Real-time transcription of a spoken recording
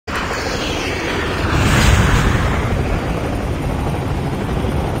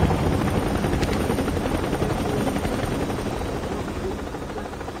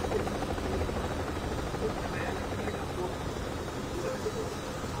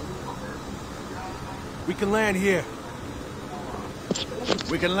We can land here.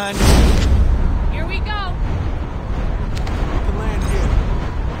 We can land here. Here we go. We can land here.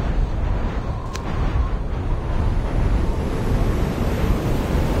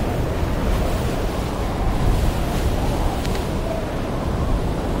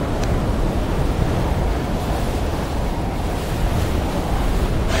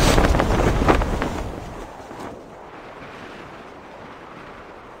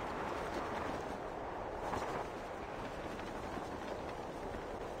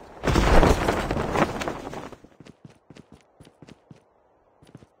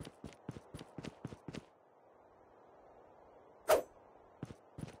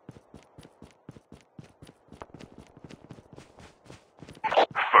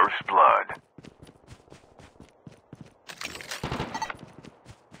 First blood.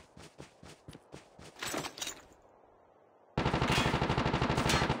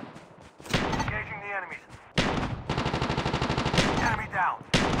 Engaging the enemies. Enemy down.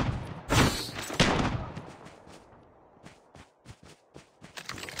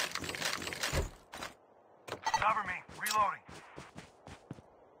 Cover me. Reloading.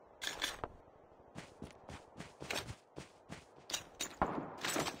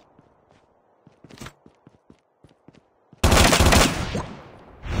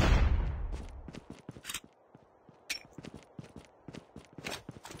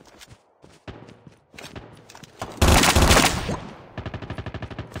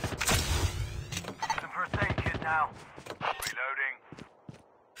 Some first aid kit now. Reloading.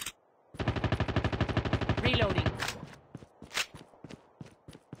 Reloading.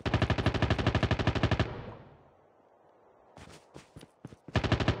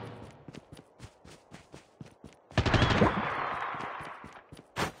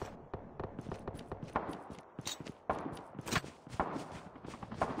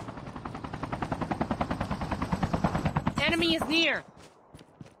 Enemy is near.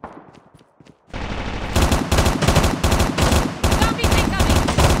 Zombies incoming.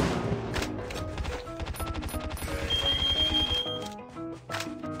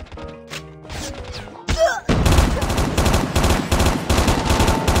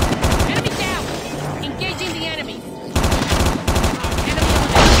 Enemy down. Engaging the enemies. Enemy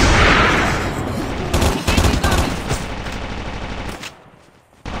eliminated. Engaging zombies.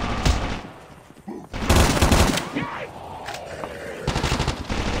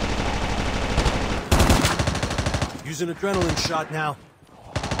 Use an adrenaline shot now.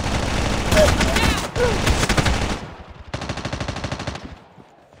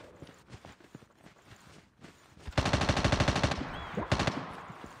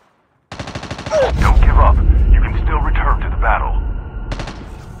 Don't give up. You can still return to the battle.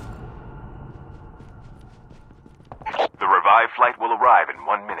 The revived flight will arrive in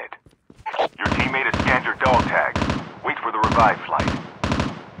 1 minute. Your teammate has scanned your dog tag. Wait for the revived flight.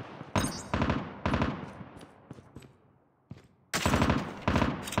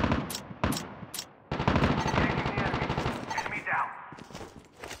 Engaging the enemy. Enemy down.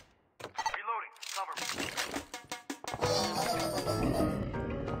 Reloading. Cover me.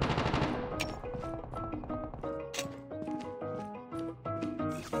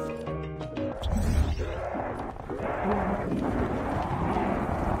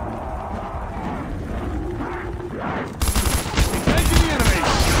 Engaging the enemy!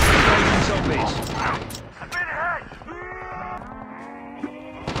 Engaging zombies. I've been ahead.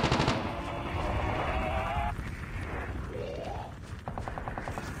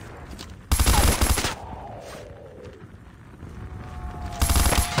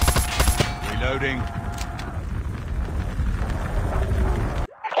 Reloading.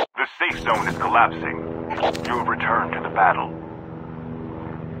 The safe zone is collapsing. You have returned to the battle.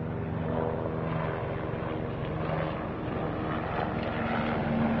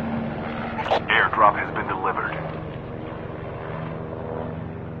 Airdrop has been delivered.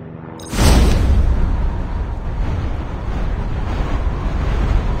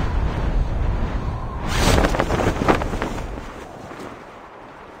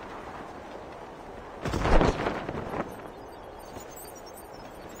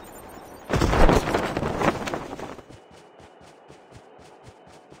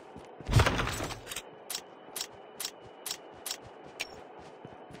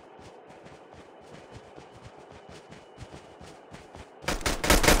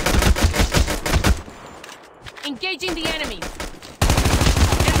 Engaging the enemies.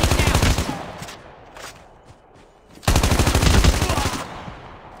 Enemy down.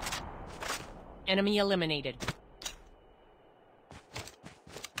 Enemy eliminated.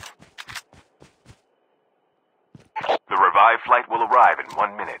 The revived flight will arrive in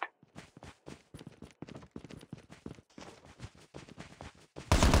 1 minute.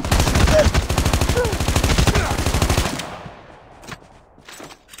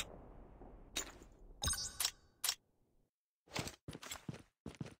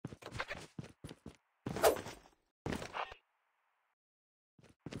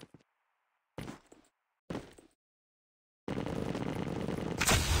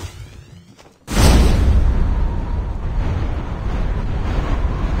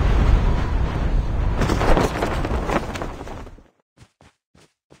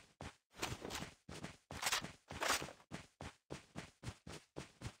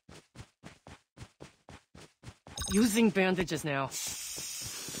 Using bandages now.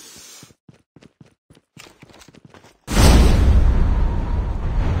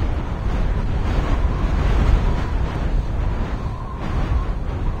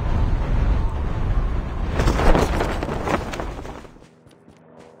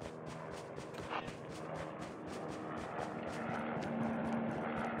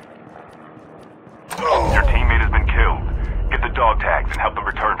 Your teammate has been killed. Get the dog tags and help them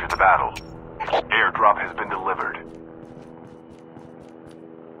return to the battle. Airdrop has been delivered.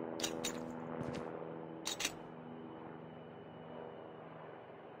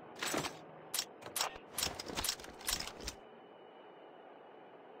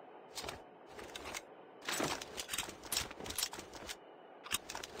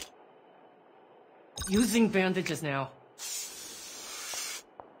 Using bandages now.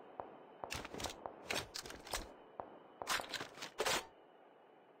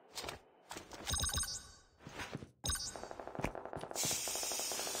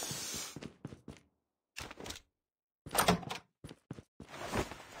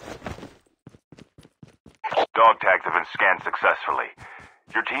 Dog tags have been scanned successfully.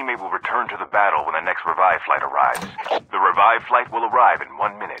 Your teammate will return to the battle when the next revive flight arrives. The revive flight will arrive in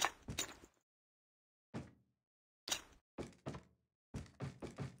 1 minute.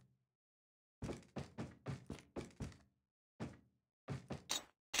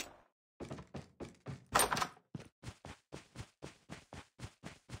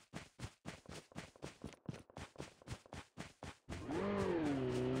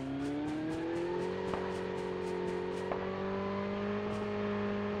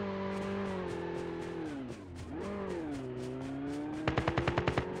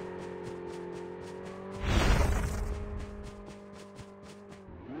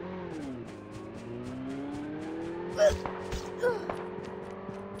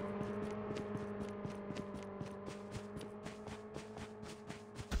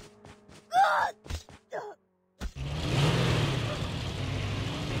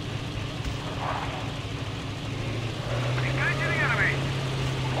 Engaging the enemy.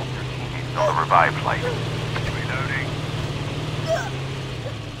 Your teammate's on the revive flight. Reloading.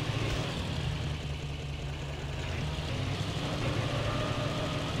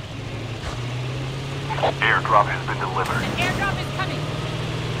 Airdrop has been delivered. Airdrop is coming!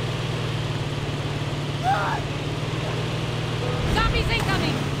 Zombies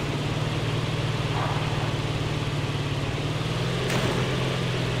incoming!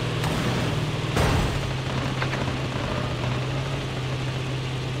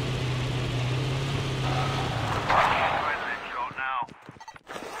 Adrenaline shot now.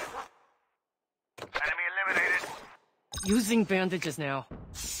 Enemy eliminated. Using bandages now.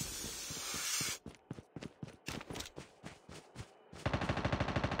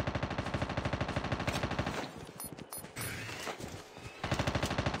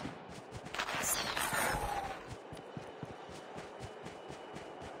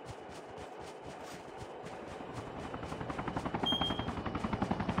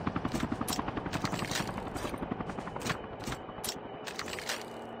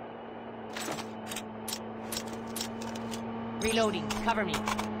 Reloading. Cover me.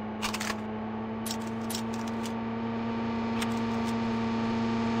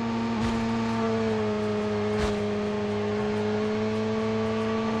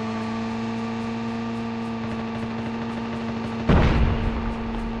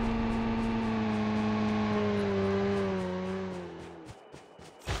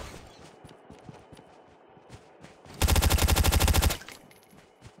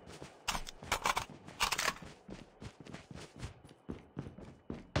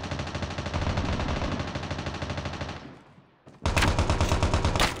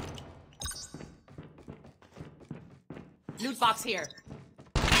 Loot box here.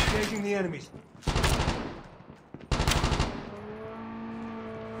 Engaging the enemies.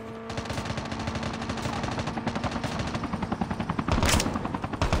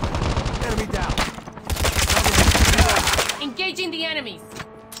 Enemy down. Engaging the enemies.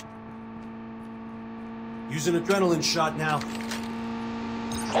 Use an adrenaline shot now.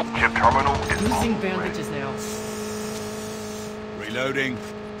 Chip terminal is Using almost bandages now. Reloading.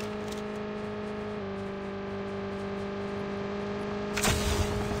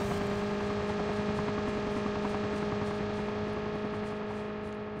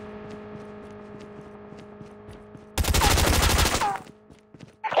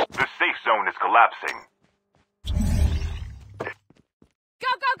 The safe zone is collapsing. Go,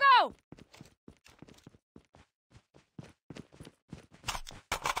 go, go!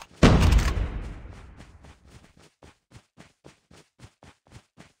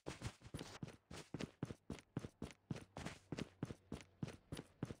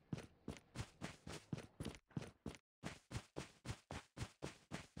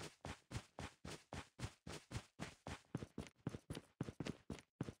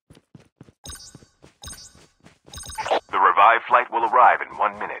 revive flight will arrive in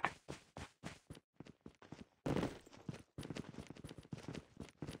 1 minute.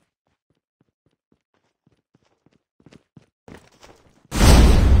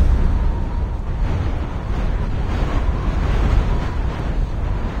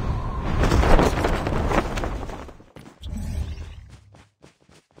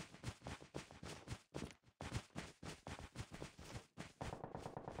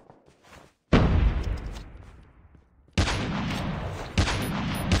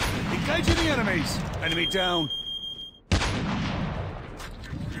 Engaging the enemies! Enemy down!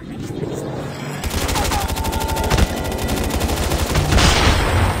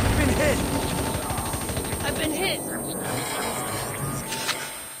 Been hit! I've been hit.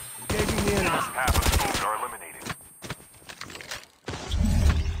 Engaging the enemies. Half of the teams are eliminated.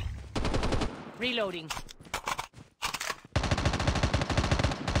 Reloading.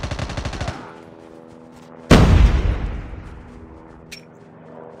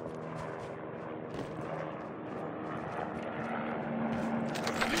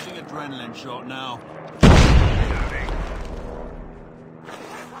 Using adrenaline shot now. Reloading.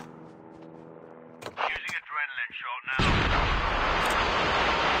 Using adrenaline shot now.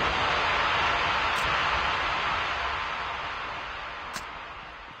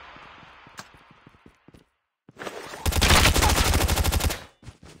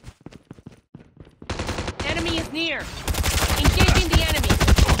 Enemy is near. Engaging the enemy.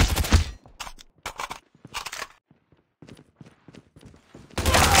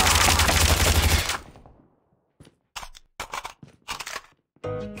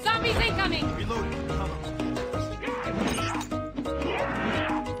 Zombies incoming! Reloading. Cover.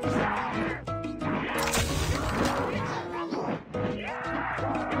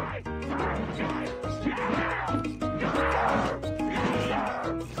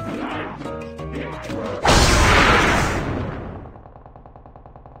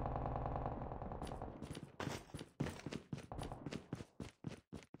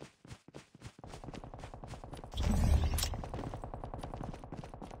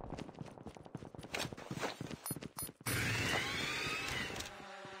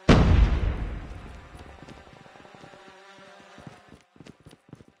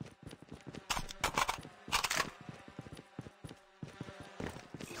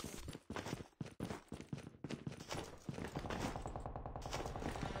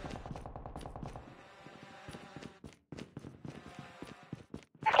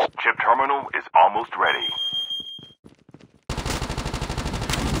 Chip terminal is almost ready.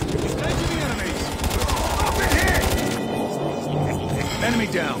 Engaging the enemies! Up in here! Enemy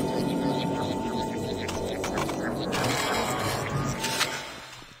down!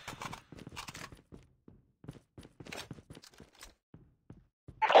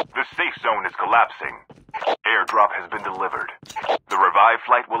 The safe zone is collapsing. Airdrop has been delivered. The revive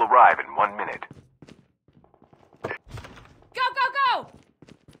flight will arrive in 1 minute. Go, go, go!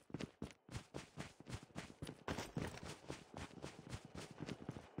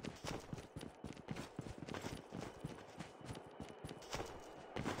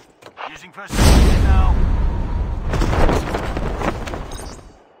 Using first aid now.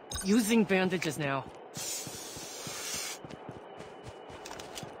 Using bandages now.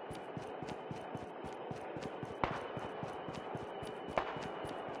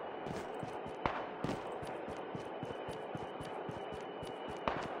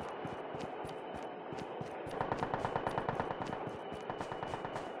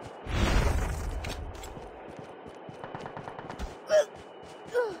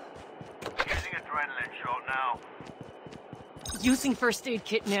 Using adrenaline shot now. Using first aid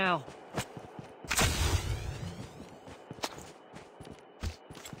kit now.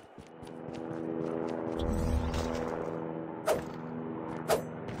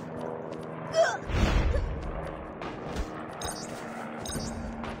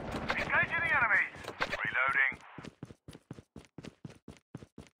 Engaging the enemies. Reloading.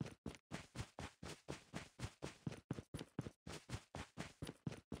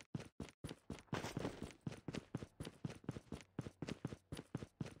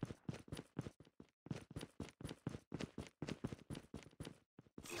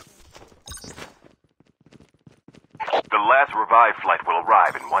 The last revive flight will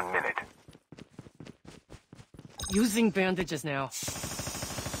arrive in 1 minute. Using bandages now.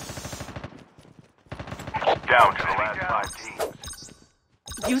 Down to the last 5 teams.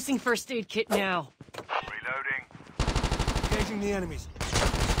 Using first aid kit now. Reloading. Engaging the enemies.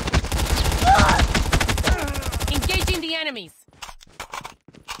 Engaging the enemies.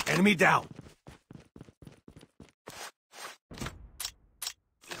 Enemy down.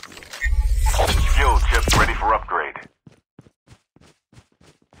 Skill chip ready for upgrade.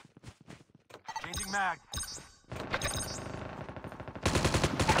 mag.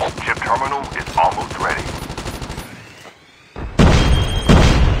 Chip terminal is almost ready.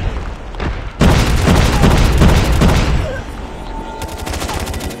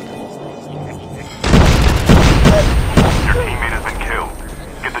 Your teammate has been killed.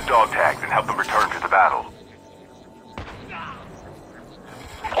 Get the dog tags and help them return to the battle.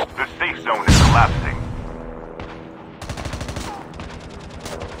 The safe zone is collapsing.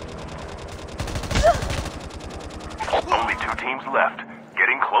 Only 2 teams left,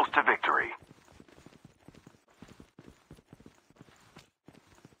 getting close to victory.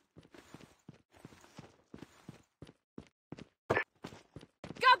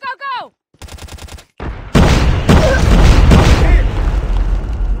 Go, go, go!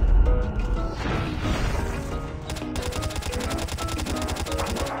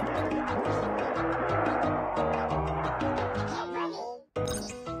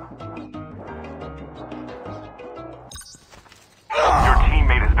 Your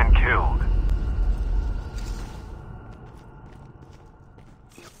teammate has been killed.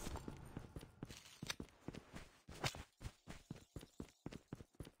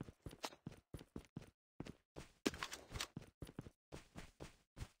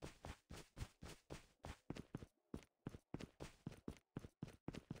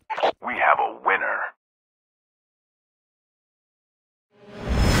 We have a winner.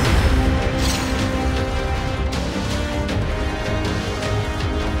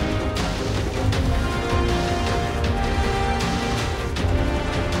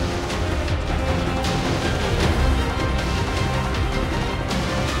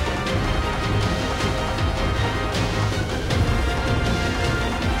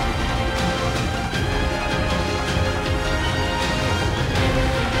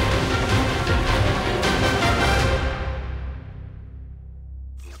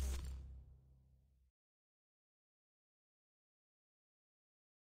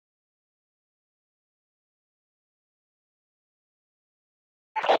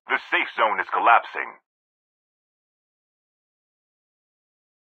 The safe zone is collapsing.